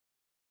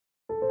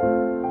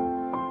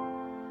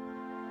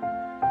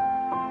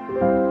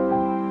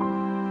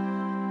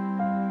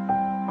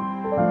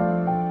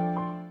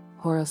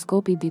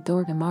Horoskopi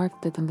ditor e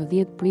Marte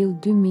 18 prill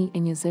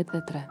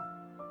 2023.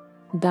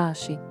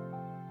 Dashi.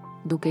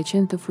 Duke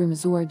qenë të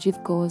frymëzuar gjithë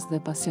kohës dhe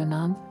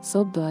pasionant,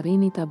 sot do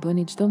arrini ta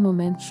bëni çdo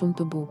moment shumë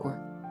të bukur.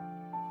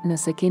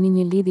 Nëse keni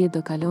një lidhje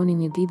do kaloni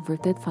një ditë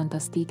vërtet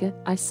fantastike,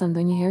 aq sa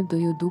ndonjëherë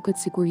do ju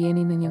duket sikur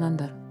jeni në një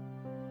ëndër.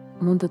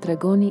 Mund të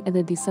tregoni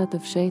edhe disa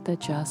të fshehta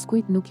që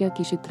askujt nuk ja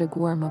kishit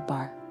treguar më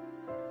parë.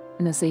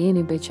 Nëse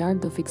jeni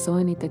beqar do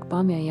fiksoheni tek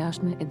pamja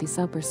jashtme e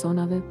disa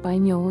personave pa e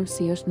njohur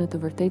si është në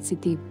të vërtetë si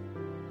tip.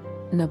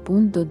 Në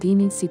punë do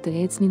dini si të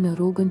ecni në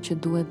rrugën që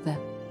duhet dhe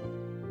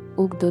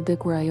uk do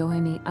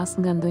dekurajoheni as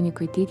nga ndonjë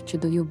kritik që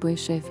do ju bëj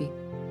shefi.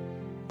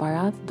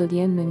 Parat do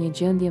jenë në një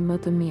gjendje më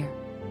të mirë.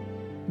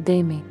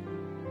 Demi.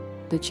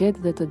 Të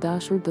qetë dhe të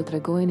dashur do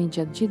tregoheni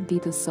gjatë gjithë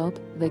ditës sot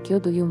dhe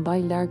kjo do ju mbaj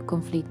larg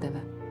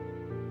konflikteve.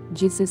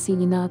 Gjithsesi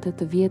inate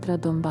të vjetra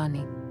do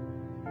mbani.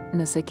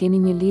 Nëse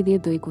keni një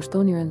lidhje do i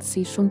kushtoni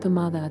rëndësi shumë të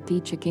madhe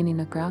atij që keni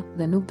në krah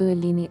dhe nuk do e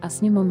lini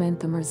asnjë moment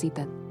të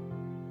mërzitet.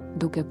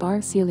 Duke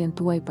parë sjelljen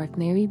tuaj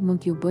partneri mund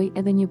t'ju bëj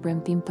edhe një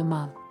premtim të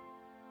madh.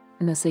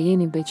 Nëse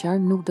jeni beqar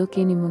nuk do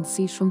keni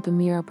mundësi shumë të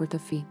mira për të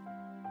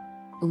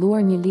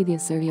filluar një lidhje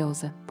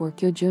serioze, por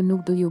kjo gjë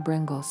nuk do ju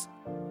brengos.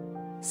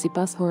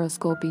 Sipas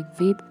horoskopit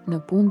vit,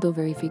 në punë do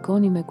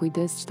verifikoni me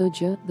kujdes çdo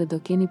gjë dhe do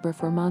keni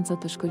performanca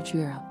të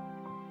shkëlqyera.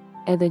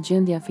 Edhe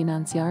gjendja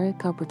financiare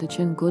ka për të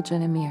qenë goxha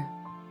e mirë.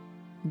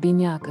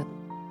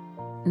 Binjakët.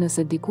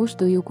 Nëse dikush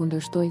do ju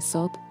kundërshtoj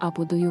sot,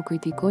 apo do ju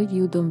kritikoj,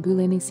 ju do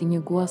mbylleni si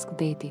një guask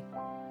deti.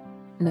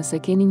 Nëse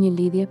keni një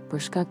lidhje, për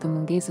shkak të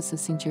mungesës së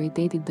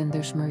sinqeritetit dhe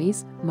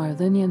ndershmërisë,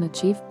 marrëdhënia në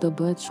çift do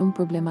bëhet shumë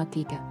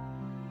problematike.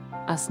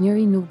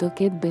 Asnjëri nuk do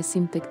ketë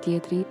besim tek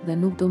tjetri dhe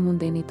nuk do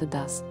mundeni të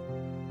das.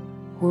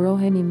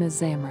 Huroheni me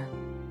zemër.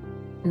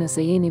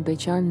 Nëse jeni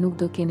beqar nuk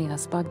do keni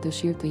as pak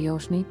dëshirë të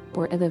joshni,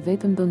 por edhe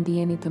vetëm do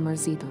ndiheni të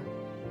mërzitur.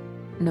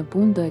 Në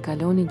punë do e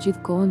kaloni gjithë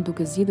kohën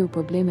duke zgjidhur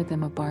problemet e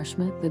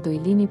mëparshme dhe do i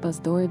lini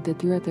pas dore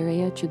detyrat e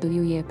reja që do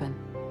ju jepen.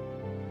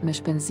 Me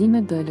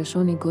shpenzimet do e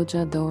lëshoni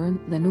goxha dorën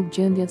dhe nuk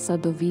gjendja sa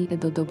do vi e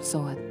do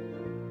dobësohet.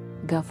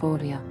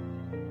 Gaforja.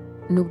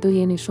 Nuk do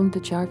jeni shumë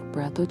të qartë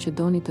për ato që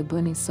doni të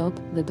bëni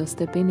sot dhe do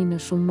stepeni në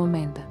shumë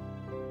momente.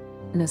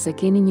 Nëse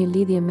keni një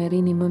lidhje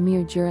merrini më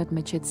mirë gjërat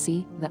me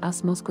qetësi dhe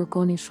as mos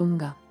kërkoni shumë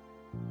nga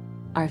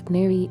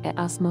partneri e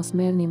as mos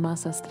merrni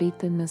masa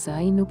strikte nëse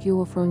ai nuk ju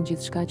ofron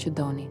gjithçka që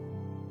doni.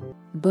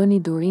 Bëni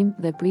durim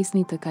dhe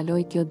prisni të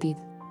kaloj kjo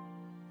ditë.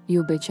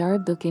 Ju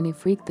beqarët do keni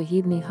frikë të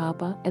hidhni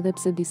hapa edhe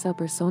pse disa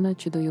persona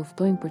që do ju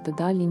ftojnë për të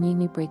dalë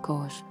njihni prej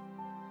kohësh.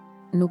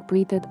 Nuk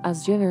pritet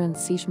asgjë e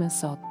rëndësishme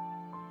sot.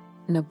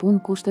 Në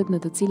punë kushtet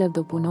në të cilat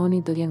do punoni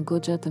do jenë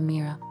goxha të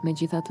mira,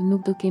 megjithatë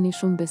nuk do keni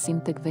shumë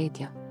besim tek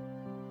vetja.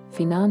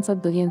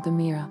 Financat do jenë të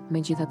mira,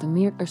 megjithatë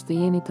mirë është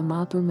të jeni të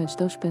matur me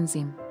çdo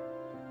shpenzim.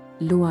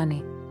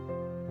 Luani.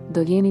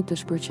 Do jeni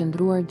të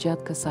shpërqendruar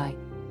gjatë kësaj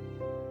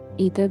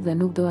itet dhe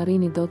nuk do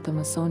arrini dot të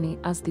mësoni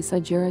as disa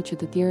gjëra që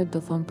të tjerët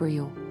do thonë për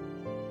ju.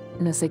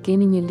 Nëse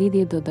keni një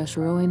lidhje do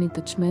dashuroheni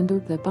të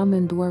çmendur dhe pa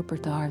menduar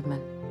për të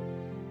ardhmen.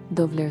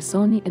 Do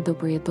vlerësoni e do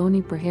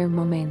përjetoni për herë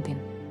momentin.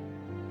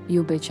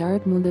 Ju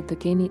beqarët mundet të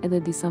keni edhe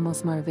disa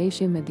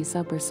mosmarrëveshje me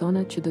disa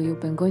persona që do ju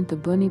pengojnë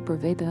të bëni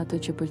për vete ato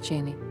që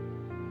pëlqeni.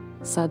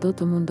 Sa do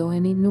të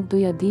mundoheni nuk do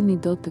ja dilni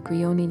dot të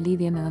krijoni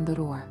lidhjen e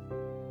ëndërruar.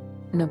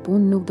 Në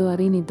punë nuk do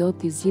arrini dot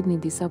t'i zgjidhni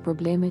disa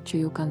probleme që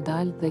ju kanë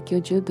dalë dhe kjo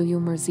gjë do ju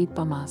mërzit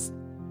pa mas.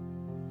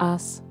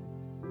 As.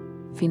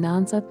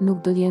 Financat nuk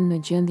do jenë në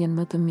gjendjen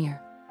më të mirë.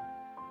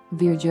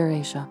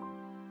 Virgjëresha.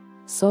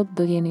 Sot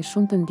do jeni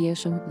shumë të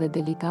ndjeshëm dhe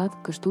delikat,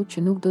 kështu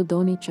që nuk do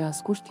doni që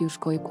askush t'ju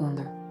shkojë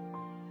kundër.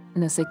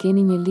 Nëse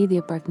keni një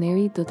lidhje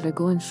partneri do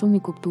tregohen shumë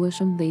i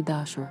kuptueshëm dhe i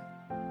dashur.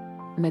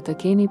 Me të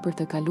keni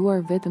për të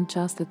kaluar vetëm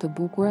çaste të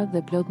bukura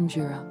dhe plot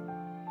ngjyra.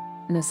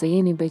 Nëse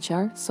jeni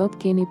beqar, sot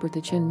keni për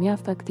të qenë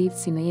mjaft aktiv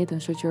si në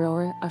jetën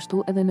shoqërore, ashtu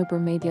edhe nëpër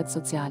mediat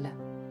sociale.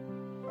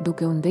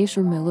 Duke u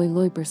ndeshur me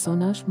lloj-lloj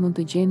personazh mund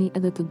të gjeni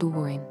edhe të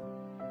duhurin.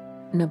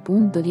 Në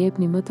punë do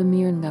jepni më të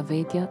mirën nga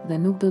vetja dhe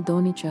nuk do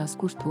doni që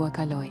askush t'ua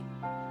kalojë.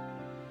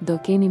 Do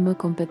keni më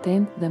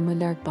kompetent dhe më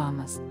larg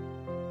pamës.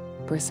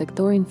 Për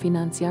sektorin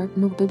financiar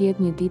nuk do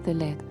jetë një ditë e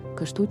lehtë,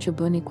 kështu që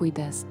bëni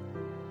kujdes.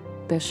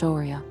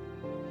 Peshorja.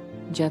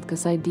 Gjatë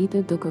kësaj dite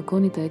do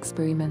kërkoni të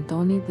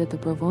eksperimentoni dhe të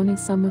provoni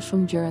sa më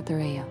shumë gjëra të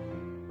reja.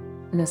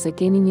 Nëse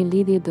keni një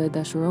lidhje do e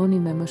dashuroni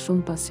me më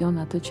shumë pasion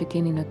atë që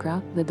keni në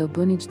krah dhe do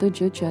bëni çdo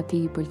gjë që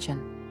atij i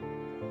pëlqen.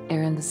 E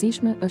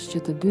rëndësishme është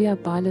që të dyja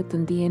palët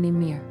të ndiheni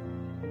mirë.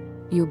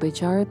 Ju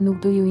beqarët nuk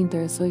do ju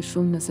interesoj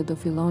shumë nëse do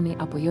filloni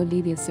apo jo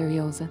lidhje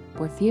serioze,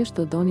 por thjesht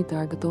do doni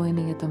të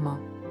argëtoheni e të mo.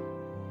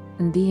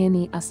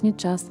 Ndiheni asnjë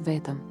çast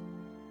vetëm.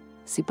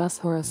 Sipas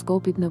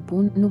horoskopit në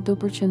punë nuk do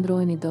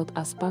përqendroheni dot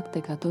as pak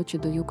tek ato që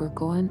do ju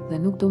kërkohen dhe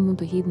nuk do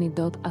mund të hidhni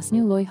dot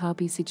asnjë lloj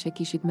hapi siç e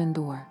kishit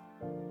menduar.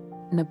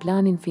 Në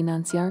planin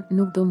financiar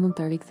nuk do mund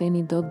të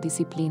riktheni dot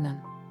disiplinën.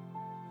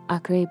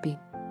 Akrepi.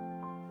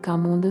 Ka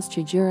mundës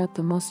që gjërat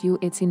të mos ju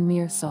ecin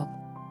mirë sot.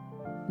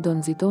 Do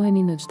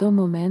nxitoheni në çdo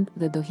moment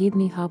dhe do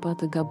hidhni hapa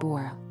të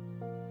gabuara.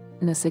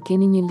 Nëse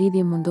keni një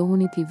lidhje,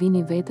 mundohuni t'i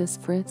vini vetes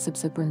fre,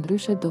 sepse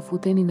përndryshe do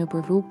futeni në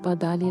për rrugë pa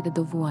dalje e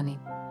do vuani.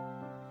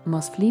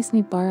 Mos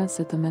flisni para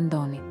se të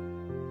mendoni.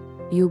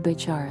 Ju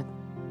beqarët.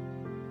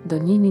 Do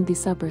njihni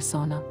disa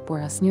persona, por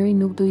asnjëri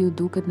nuk do ju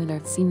duket në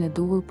lartësinë e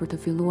duhur për të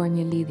filluar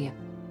një lidhje.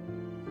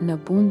 Në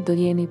punë do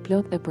jeni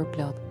plot e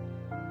përplot.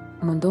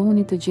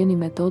 Mundohuni të gjeni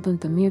metodën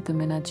të mirë të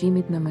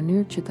menaxhimit në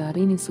mënyrë që të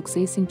arrini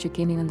suksesin që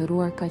keni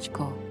ndëruar kaq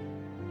kohë.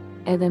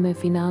 Edhe me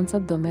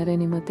financat do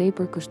merreni më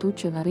tepër, kështu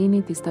që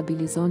arrini t'i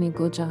stabilizoni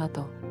goxha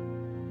ato.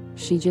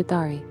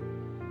 Shigjetari.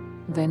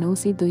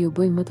 Venusi do ju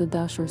bëj më të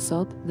dashur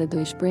sot dhe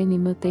do i shprehni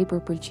më tepër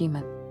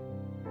pëlqimet.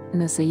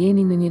 Nëse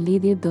jeni në një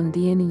lidhje, do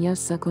ndiheni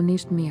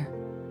jashtëzakonisht mirë.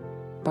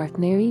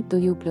 Partneri do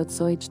ju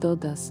plotësoj çdo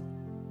dës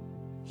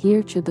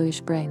hir që do i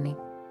shprehni.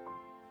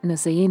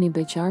 Nëse jeni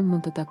beqar,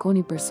 mund të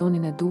takoni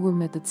personin e duhur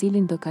me të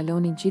cilin do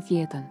kaloni gjithë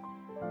jetën.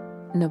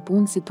 Në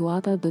punë,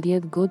 situata do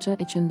jetë goxha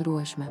e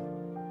qëndrueshme.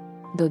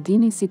 Do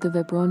dini si të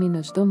veproni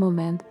në çdo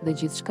moment dhe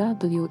gjithçka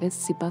do ju ecë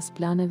sipas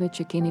planeve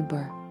që keni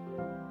bërë.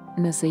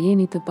 Nëse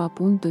jeni të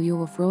papunë, do ju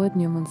ofrohet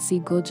një mundësi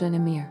goxha e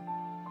mirë.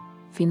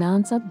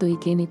 Financat do i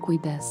keni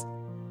kujdes.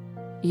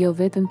 Jo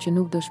vetëm që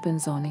nuk do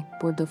shpenzoni,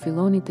 por do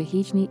filloni të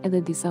hiqni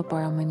edhe disa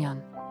para mënjan.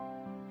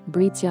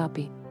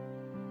 Britsjapi.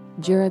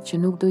 Gjërat që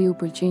nuk do ju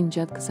pëlqejnë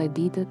gjatë kësaj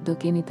dite do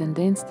keni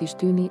tendencë t'i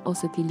shtyni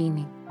ose t'i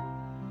lini.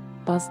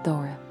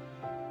 Pasdore.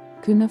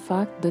 Ky në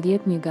fakt do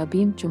jetë një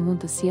gabim që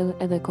mund të sjellë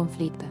edhe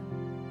konflikte.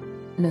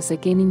 Nëse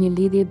keni një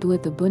lidhje,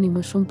 duhet të bëni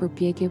më shumë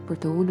përpjekje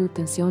për të ulur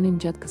tensionin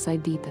gjatë kësaj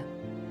dite.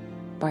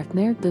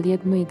 Partner do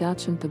jetë më i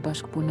gatshëm të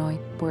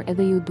bashkëpunojë, por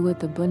edhe ju duhet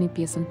të bëni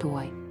pjesën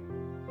tuaj.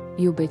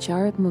 Ju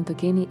beqarët mund të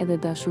keni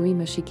edhe dashuri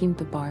me shikim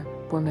të parë,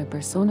 por me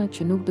persona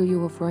që nuk do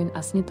ju ofrojnë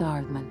asnjë të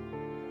ardhmen.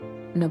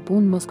 Në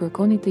punë, mos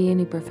kërkoni të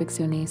jeni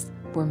perfeksionist,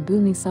 por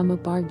mbyllni sa më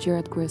parë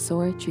gjërat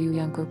kryesore që ju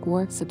janë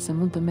kërkuar, sepse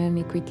mund të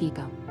merrni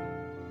kritika.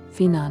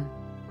 Finan.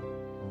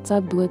 Ca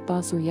duhet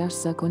pasur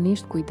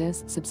jashtëzakonisht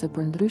kujdes, sepse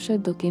përndryshe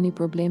do keni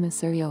probleme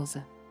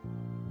serioze.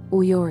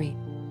 Ujori.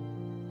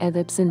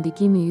 Edhe pse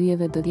ndikimi i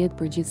yjeve do jetë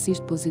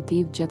përgjithsisht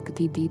pozitiv gjatë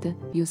këtij dite,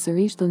 ju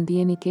sërish do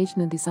ndiheni keq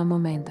në disa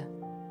momente.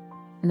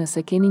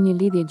 Nëse keni një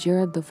lidhje,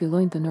 gjërat do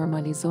fillojnë të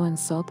normalizohen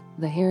sot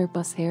dhe here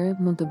pas here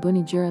mund të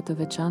bëni gjëra të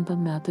veçanta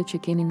me atë që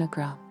keni në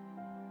krah.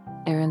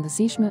 E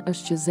rëndësishme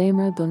është që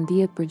zemra do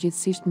ndihet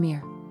përgjithsisht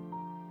mirë.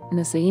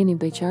 Nëse jeni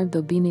beqar,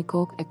 do bini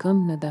kokë e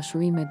këmbë në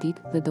dashuri me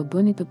dikë dhe do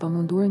bëni të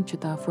pamundurin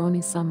që të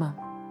afroni sa më.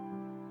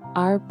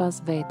 Arë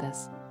pas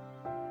vetes.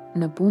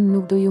 Në punë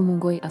nuk do ju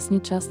mungoj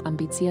asnjë çast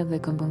ambicia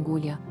dhe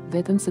këmbëngulja,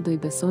 vetëm se do i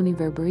besoni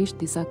verbërisht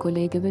disa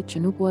kolegeve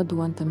që nuk ua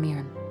duan të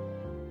mirën.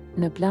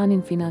 Në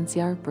planin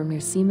financiar,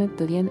 përmirësimet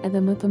do jenë edhe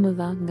më të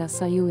mëdha nga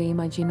sa ju e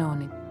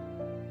imagjinoni.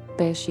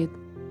 Peshqit.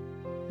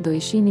 Do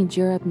i shihni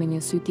gjërat me një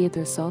sy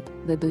tjetër sot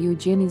dhe do ju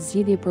gjeni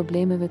zgjidhje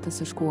problemeve të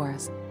së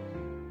shkuarës.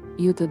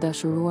 Ju të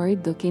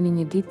dashuruarit do keni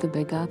një ditë të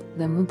begatë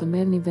dhe mund të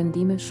merrni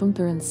vendime shumë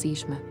të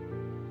rëndësishme.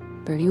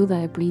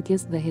 Periudha e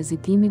pritjes dhe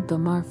hezitimit do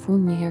marrë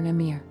fund një herë e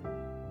mirë.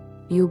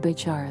 Ju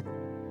beqarët.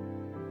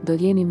 Do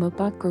jeni më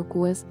pak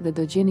kërkues dhe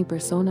do gjeni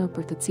persona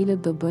për të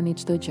cilët do bëni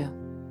çdo gjë.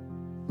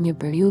 Një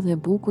periudhë e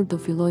bukur do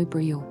filloj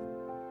për ju.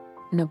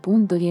 Në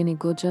punë do jeni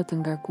goxha të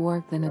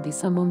ngarkuar dhe në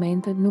disa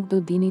momente nuk do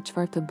dini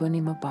çfarë të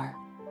bëni më parë.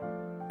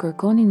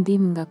 Kërkoni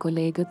ndihmë nga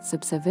kolegët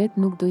sepse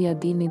vetë nuk do ja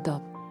dini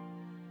dot.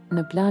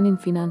 Në planin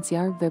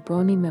financiar,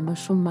 veproni me më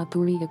shumë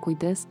maturi e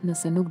kujdes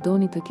nëse nuk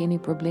doni të keni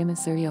probleme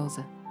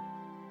serioze.